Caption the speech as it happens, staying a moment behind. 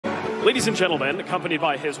Ladies and gentlemen, accompanied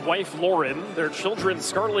by his wife Lauren, their children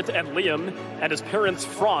Scarlett and Liam, and his parents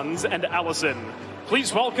Franz and Allison,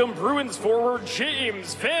 please welcome Bruins forward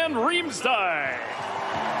James van Riemsdyk.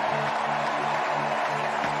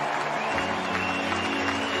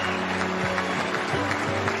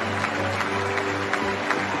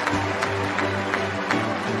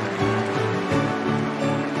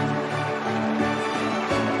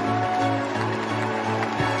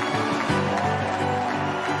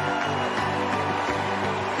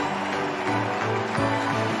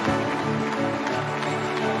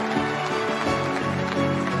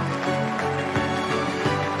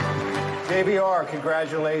 JVR,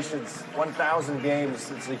 congratulations. 1,000 games.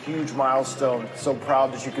 It's a huge milestone. So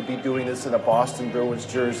proud that you could be doing this in a Boston Bruins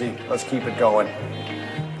jersey. Let's keep it going.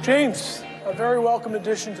 James, a very welcome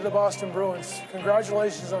addition to the Boston Bruins.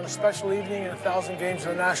 Congratulations on a special evening and 1,000 games in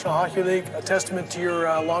the National Hockey League. A testament to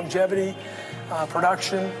your longevity,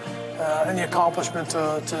 production, and the accomplishment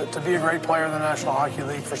to be a great player in the National Hockey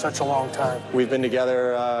League for such a long time. We've been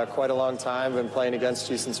together quite a long time. Been playing against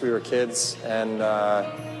you since we were kids, and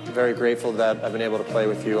very grateful that I've been able to play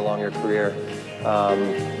with you along your career.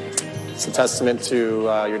 It's a testament to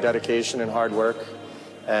your dedication and hard work,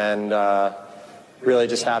 and really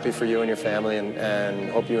just happy for you and your family, and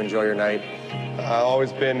hope you enjoy your night. I've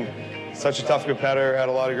always been such a tough competitor, had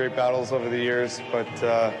a lot of great battles over the years, but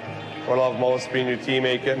what I love most being your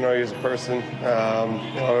teammate, getting to know you as a person.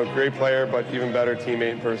 A great player, but even better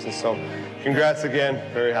teammate and person. So congrats again.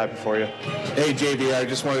 Very happy for you. Hey, JV, I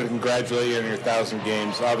just wanted to congratulate you on your 1,000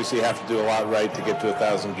 games. Obviously, you have to do a lot right to get to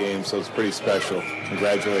 1,000 games, so it's pretty special.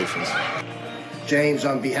 Congratulations. James,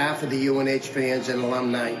 on behalf of the UNH fans and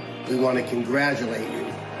alumni, we want to congratulate you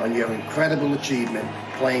on your incredible achievement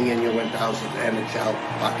playing in your 1,000th NHL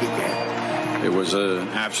hockey game. It was an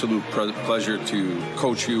absolute pleasure to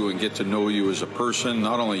coach you and get to know you as a person,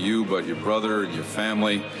 not only you, but your brother and your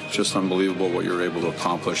family. It's just unbelievable what you're able to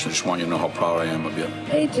accomplish. I just want you to know how proud I am of you.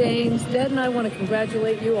 Hey, James. Dad and I want to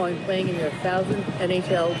congratulate you on playing in your 1,000th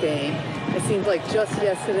NHL game. It seems like just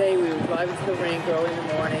yesterday we were driving to the rink early in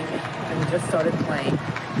the morning and we just started playing.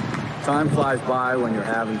 Time flies by when you're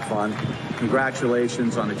having fun.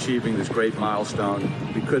 Congratulations on achieving this great milestone.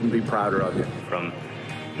 We couldn't be prouder of you. From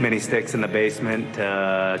mini sticks in the basement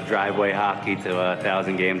to driveway hockey to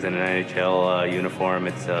 1,000 games in an NHL uniform.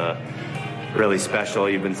 It's really special.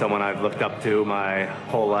 You've been someone I've looked up to my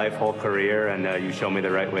whole life, whole career, and you show me the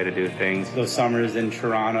right way to do things. Those summers in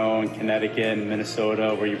Toronto and Connecticut and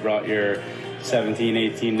Minnesota where you brought your 17,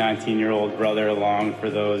 18, 19-year-old brother along for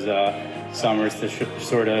those summers to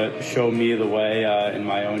sort of show me the way in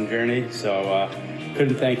my own journey. So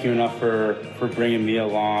couldn't thank you enough for bringing me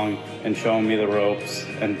along and showing me the ropes,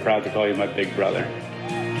 and proud to call you my big brother.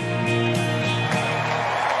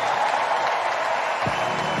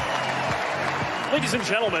 Ladies and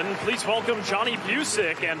gentlemen, please welcome Johnny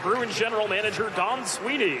Busick and Bruins General Manager Don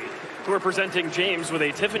Sweeney, who are presenting James with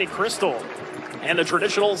a Tiffany Crystal and a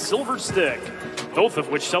traditional silver stick, both of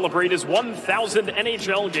which celebrate his 1,000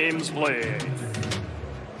 NHL games played.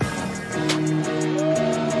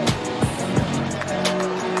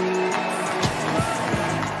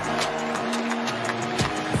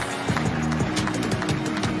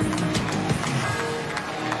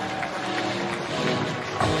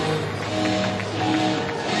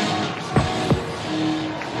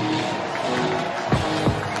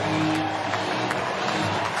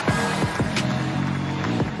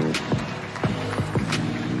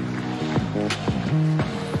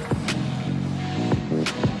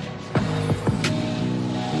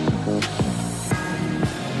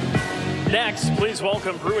 Next, please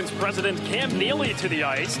welcome Bruins President Cam Neely to the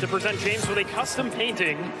ice to present James with a custom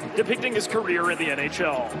painting depicting his career in the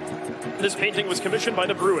NHL. This painting was commissioned by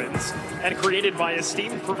the Bruins and created by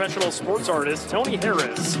esteemed professional sports artist Tony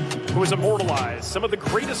Harris, who has immortalized some of the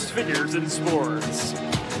greatest figures in sports.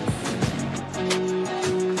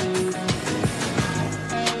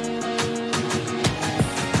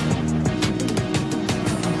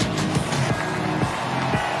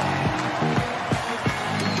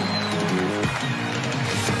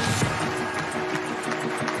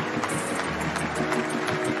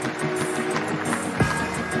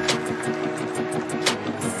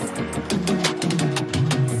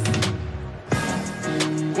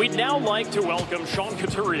 We'd now like to welcome Sean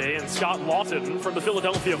Couturier and Scott Lawton from the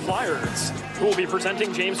Philadelphia Flyers, who will be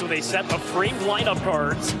presenting James with a set of framed lineup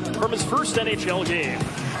cards from his first NHL game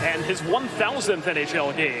and his 1,000th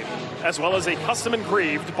NHL game, as well as a custom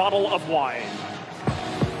engraved bottle of wine.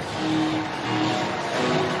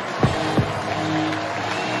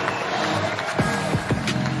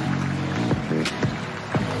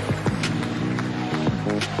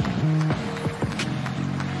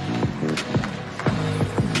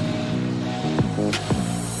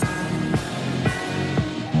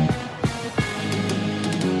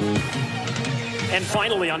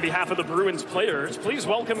 Finally, on behalf of the Bruins players, please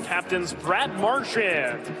welcome captains Brad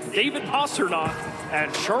Marchand, David Pasternak,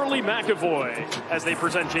 and Charlie McAvoy as they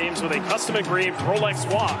present James with a custom-engraved Rolex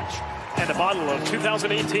watch and a bottle of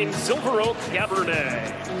 2018 Silver Oak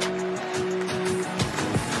Cabernet.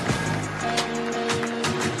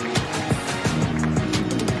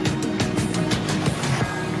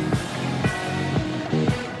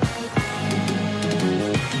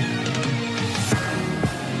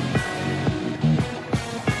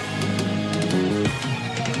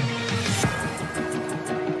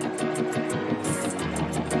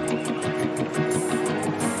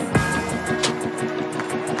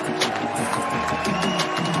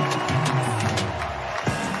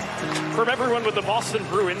 From everyone with the Boston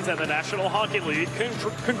Bruins and the National Hockey League,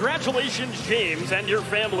 congratulations, James, and your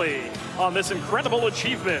family on this incredible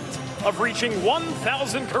achievement of reaching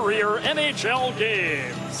 1,000 career NHL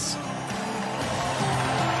games.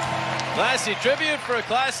 Classy tribute for a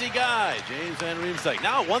classy guy, James van Riemsdyk.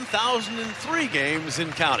 Now 1,003 games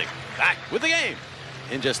and counting. Back with the game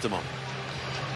in just a moment.